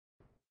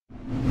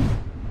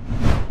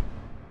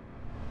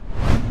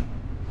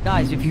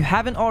Guys, if you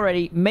haven't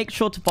already, make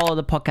sure to follow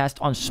the podcast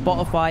on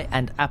Spotify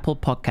and Apple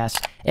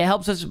Podcasts. It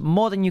helps us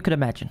more than you could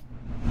imagine.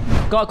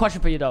 Got a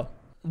question for you, though.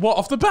 What,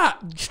 off the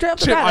bat? Straight off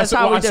the bat, that's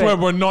how we do I swear it.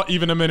 we're not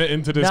even a minute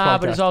into this podcast. Nah,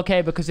 but it's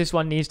okay because this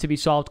one needs to be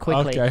solved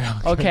quickly.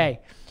 Okay.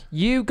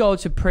 You go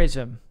to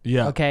prison.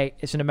 Yeah. Okay,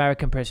 it's an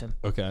American prison.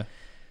 Okay.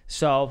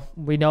 So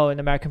we know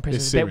an American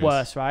prison is a bit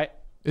worse, right?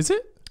 Is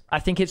it? I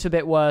think it's a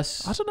bit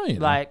worse. I don't know.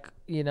 Like,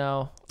 you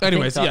know.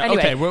 Anyways, so. yeah,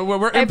 Anyway, okay.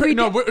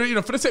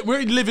 For the sake,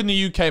 we live in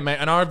the UK, mate,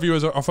 and our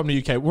viewers are from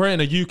the UK. We're in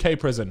a UK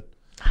prison.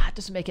 It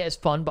doesn't make it as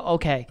fun, but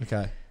okay.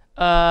 Okay.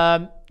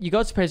 You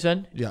go to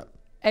prison. Yeah.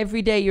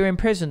 Every day you're in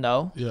prison,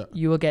 though, Yeah.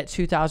 you will get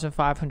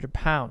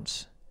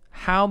 £2,500.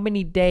 How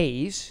many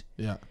days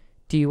Yeah.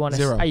 do you want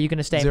to? Are you going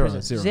to stay in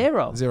prison?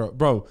 Zero.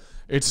 Bro,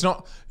 it's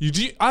not.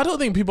 I don't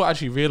think people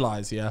actually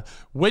realize. Yeah,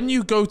 when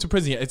you go to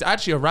prison, it's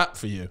actually a wrap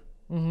for you.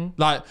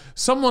 Like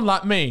someone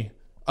like me,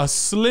 a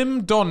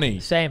slim Donny.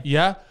 Same.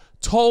 Yeah,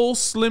 tall,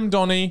 slim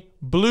Donny,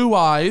 blue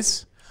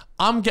eyes.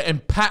 I'm getting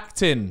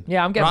packed in.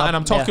 Yeah, I'm getting. Right? And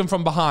I'm talking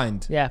from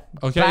behind. Yeah.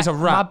 Okay, it's a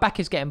wrap. My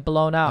back is getting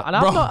blown out, and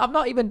I've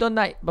not even done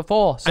that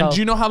before. So. And do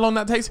you know how long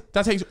that takes?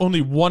 That takes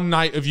only one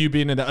night of you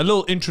being in there. A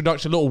little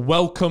introduction, a little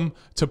welcome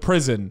to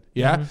prison.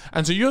 Yeah.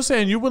 And so you're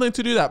saying you're willing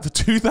to do that for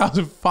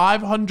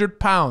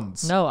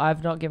 £2,500? No,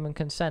 I've not given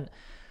consent.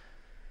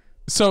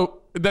 So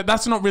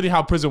that's not really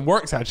how prison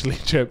works, actually,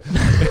 Chip.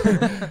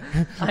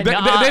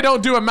 They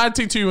don't do a mad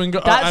thing to you and go.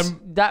 All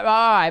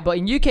right, but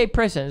in UK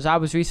prisons, I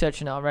was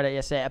researching it on Reddit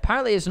yesterday.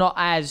 Apparently, it's not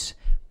as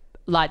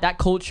like that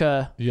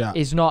culture. Yeah.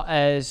 Is not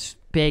as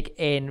big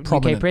in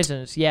Prominent. UK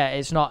prisons. Yeah,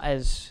 it's not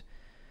as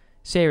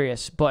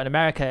serious. But in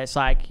America, it's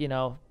like, you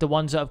know, the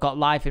ones that have got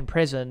life in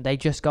prison, they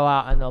just go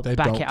out and they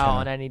back it out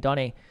on any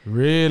Donny.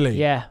 Really?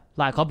 Yeah.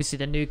 Like, obviously,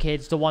 the new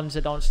kids, the ones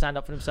that don't stand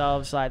up for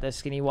themselves, like the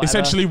skinny whatever.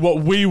 Essentially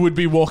what we would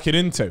be walking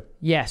into.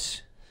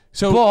 Yes.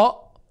 So, but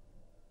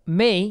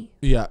me,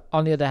 yeah,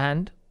 on the other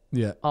hand,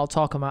 yeah, I'll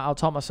talk my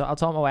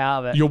way out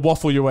of it. you'll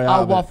waffle your way out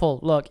I'll of it. waffle.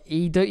 Look,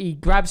 he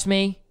grabs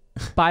me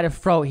by the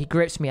throat. He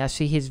grips me. I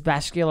see his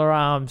vascular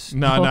arms.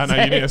 No,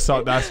 you need to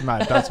stop. That's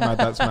mad. That's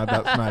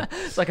mad.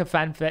 It's like a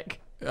fanfic.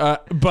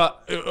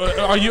 But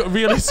are you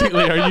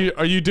realistically?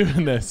 Are you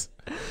doing this?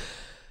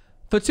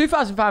 For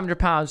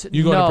 £2,500,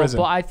 You go to prison.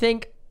 But I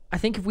think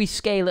if we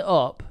scale it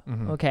up,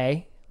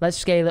 okay, let's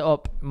scale it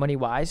up money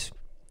wise.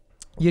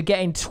 You're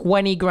getting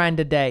 20 grand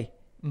a day.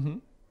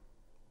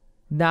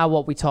 Now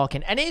what we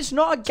talking? And it's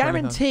not a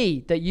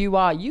guarantee that you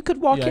are. You could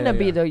walk in and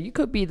be the. You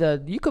could be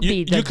the. You could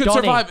be the. You could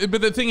Donny. survive.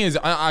 But the thing is,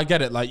 I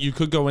get it. Like you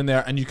could go in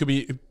there and you could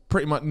be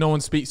pretty much no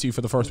one speaks to you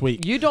for the first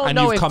week. You don't and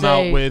know you've if come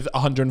out with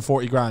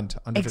 140 grand.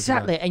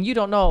 Exactly, and you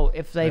don't know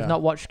if they've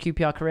not watched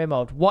QPR career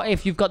mode. What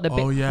if you've got the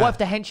big? What if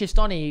the henchest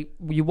Donny,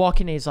 you walk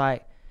in, he's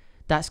like,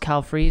 "That's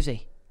Cal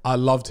Freezy." I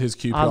loved his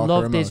QPR I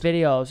loved career his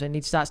videos, and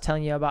he starts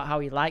telling you about how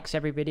he likes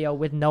every video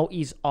with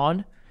noties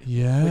on.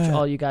 Yeah, which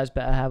all you guys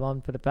better have on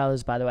for the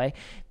fellas, by the way.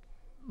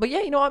 But yeah,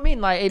 you know what I mean.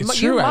 Like, it's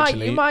true,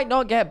 actually. You might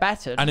not get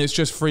battered, and it's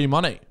just free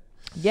money.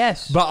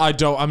 Yes. But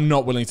I'm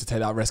not willing to take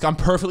that risk. I'm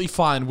perfectly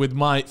fine with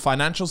my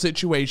financial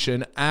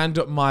situation and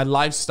my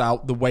lifestyle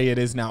the way it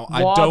is now.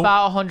 What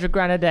about 100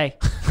 grand a day?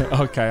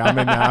 Okay, I'm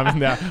in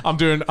there. I'm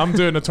doing a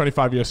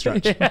 25-year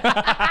stretch. Get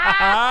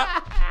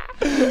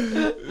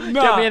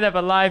me in there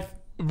for life.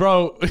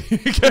 Bro,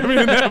 get me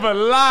in there for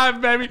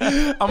life, baby.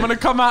 I'm going to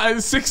come out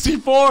at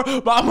 64,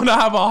 but I'm going to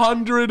have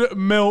 100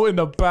 mil in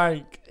the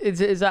bank.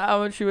 Is that how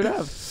much you would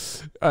have?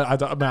 I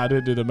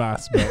didn't do the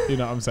maths, but you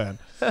know what I'm saying.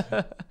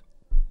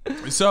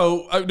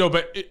 So, no,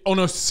 but on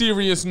a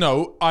serious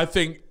note, I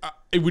think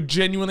it would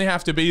genuinely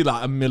have to be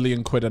like £1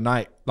 million a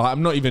night. Like,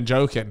 I'm not even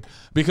joking,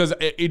 because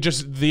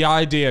the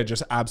idea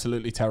just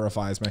absolutely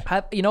terrifies me.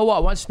 You know what? I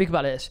want to speak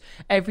about this.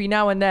 Every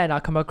now and then I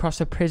come across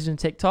a prison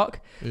TikTok,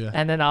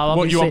 and then I'll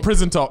What, you on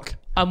Prison Talk?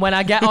 And when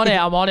I get on it,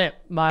 I'm on it.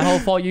 My whole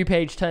For You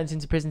page turns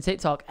into prison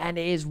TikTok, and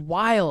it is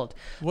wild.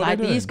 Like,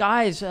 these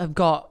guys have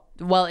got,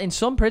 well, in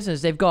some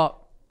prisons, they've got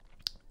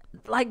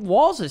like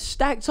walls are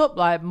stacked up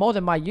like more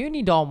than my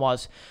uni dorm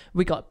was.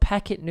 We got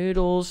packet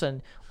noodles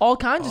and all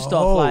kinds of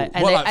stuff,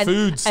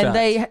 food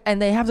stacks?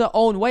 and they have their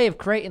own way of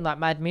creating like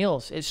mad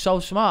meals. It's so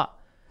smart.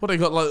 What, they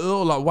got like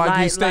little like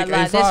Wagyu steak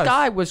A5? This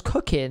guy was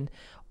cooking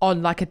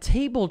on like a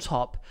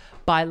tabletop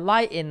by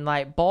lighting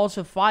like balls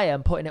of fire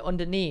and putting it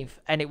underneath,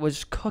 and it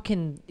was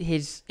cooking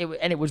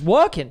and it was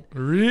working.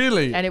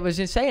 Really? And it was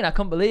insane. I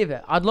couldn't believe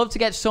it. I'd love to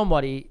get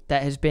somebody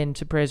that has been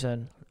to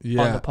prison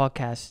on the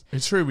podcast.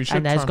 It's true. We should.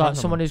 And has got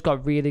someone who's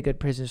got really good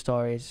prison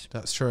stories.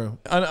 That's true.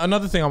 And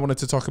another thing I wanted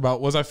to talk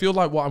about was I feel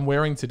like what I'm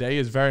wearing today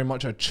is very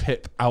much a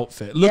Chip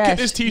outfit. Look at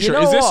this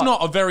t-shirt. Is this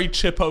not a very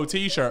Chippo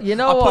t-shirt? You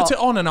know I put it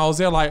on and I was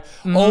there like,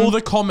 all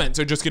the comments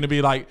are just going to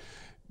be like,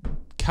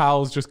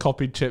 Cal's just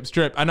copied Chip's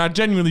drip. And I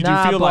genuinely do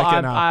feel like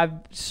it now. I'm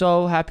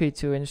so happy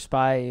to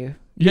inspire you.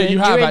 Yeah, you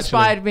have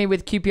inspired me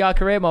with QPR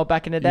career mode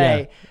back in the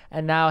day.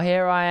 And now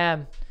here I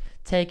am,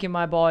 taking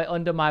my boy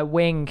under my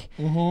wing,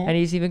 and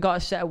he's even got a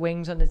set of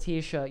wings on the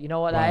t-shirt. You know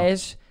what that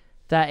is?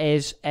 That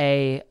is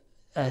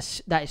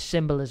that is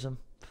symbolism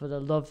for the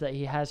love that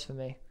he has for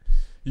me.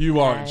 You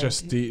are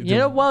just the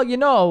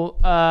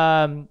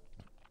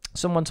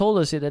someone told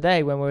us the other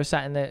day when we were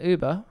sat in the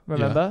Uber,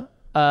 remember,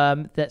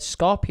 that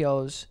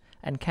Scorpios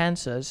and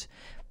Cancers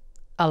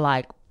are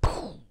like...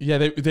 Yeah,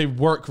 they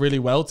work really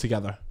well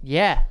together.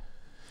 Yeah.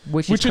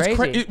 Which is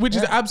crazy. Which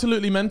is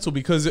absolutely mental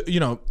because,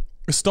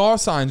 star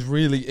signs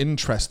really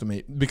interest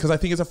me because I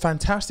think it's a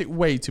fantastic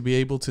way to be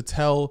able to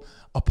tell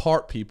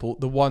apart people,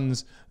 the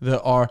ones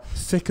that are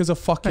thick as a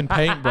fucking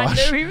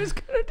paintbrush. I knew he was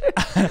going to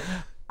do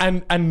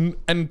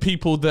and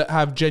people that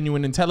have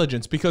genuine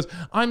intelligence. Because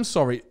I'm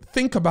sorry,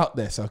 think about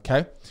this,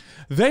 okay?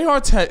 They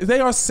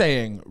are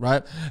saying,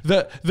 right,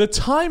 that the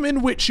time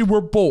in which you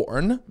were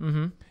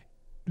born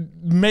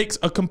makes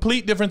a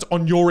complete difference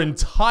on your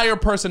entire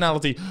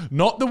personality.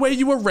 Not the way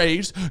you were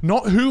raised,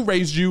 not who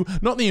raised you,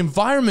 not the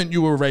environment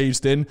you were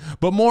raised in,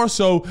 but more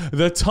so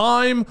the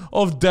time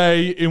of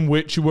day in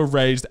which you were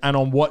raised and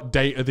on what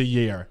date of the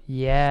year.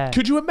 Yeah.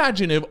 Could you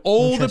imagine if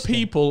all the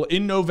people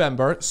in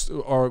November,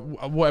 or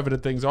whatever the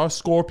things are,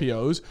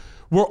 Scorpios,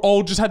 were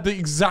all just had the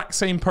exact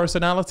same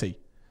personality?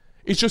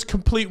 It's just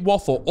complete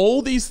waffle.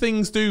 All these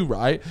things do,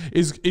 right,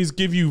 is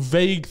give you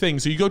vague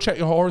things. So you go check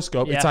your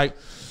horoscope, it's like,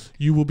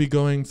 you will be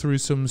going through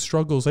some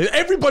struggles.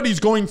 Everybody's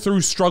going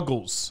through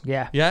struggles.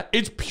 Yeah. Yeah?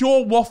 It's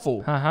pure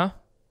waffle. Uh-huh.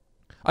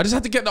 I just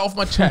had to get that off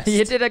my chest.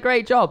 You did a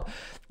great job.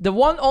 The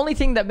only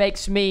thing that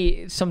makes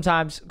me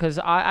sometimes, because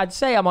I'd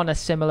say I'm on a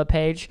similar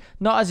page,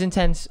 not as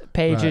intense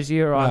page as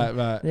you're on.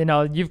 Right.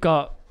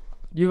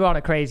 You're on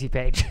a crazy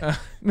page.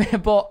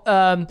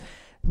 But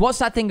what's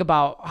that thing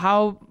about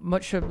how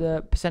much of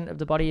the % of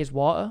the body is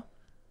water?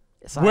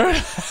 It's like, where the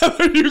hell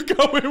are you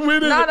going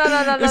with it? No.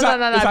 It's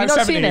Have you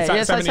not seen it?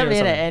 It's like 70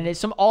 in it, and it's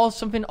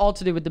something all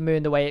to do with the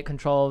moon, the way it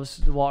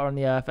controls the water on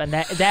the earth, and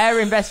they're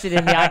invested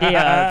in the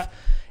idea of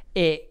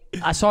it.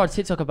 I saw a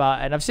TikTok about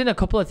it, and I've seen a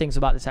couple of things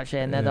about this actually,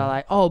 and then they're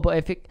like, oh,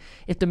 but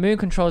if the moon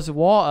controls the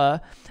water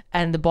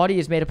and the body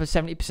is made up of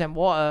 70%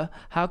 water,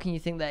 how can you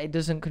think that it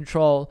doesn't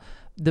control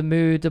the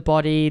mood, the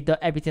body,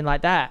 everything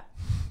like that?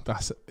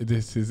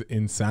 This is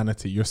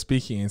insanity. You're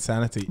speaking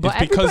insanity.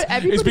 But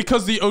It's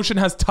because the ocean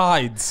has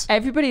tides.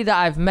 Everybody that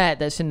I've met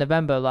that's in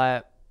November,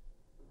 like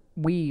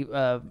you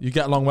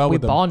get along well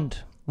with them. We bond.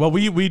 Well,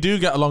 we do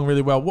get along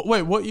really well.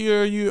 Wait, what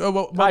year are you?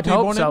 I'd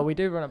hope so. We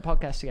do run a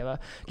podcast together.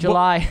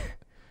 July.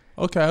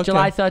 Okay.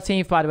 July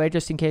 13th, by the way,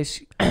 just in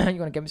case you want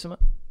to give me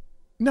something.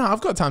 No,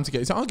 I've got time to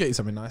get you. I'll get you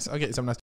something nice.